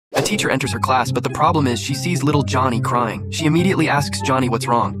teacher enters her class, but the problem is she sees little Johnny crying. She immediately asks Johnny what's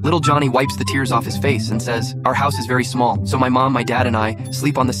wrong. Little Johnny wipes the tears off his face and says, "Our house is very small, so my mom, my dad, and I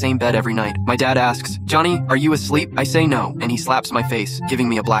sleep on the same bed every night." My dad asks, "Johnny, are you asleep?" I say no, and he slaps my face, giving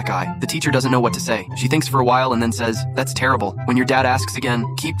me a black eye. The teacher doesn't know what to say. She thinks for a while and then says, "That's terrible. When your dad asks again,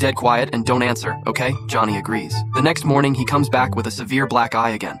 keep dead quiet and don't answer, okay?" Johnny agrees. The next morning, he comes back with a severe black eye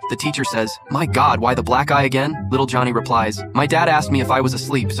again. The teacher says, "My God, why the black eye again?" Little Johnny replies, "My dad asked me if I was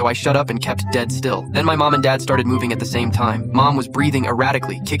asleep, so I shut up and kept dead still." Then my mom and dad started moving at the same time. Mom was breathing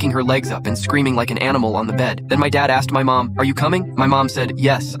erratically, kicking her legs up and screaming like an animal on the bed. Then my dad asked my mom, "Are you coming?" My mom said,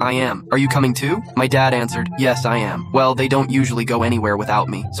 "Yes, I am." "Are you coming too?" My dad answered, "Yes, I am." Well, they don't usually go anywhere without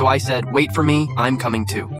me. So I said, "Wait for me, I'm coming too."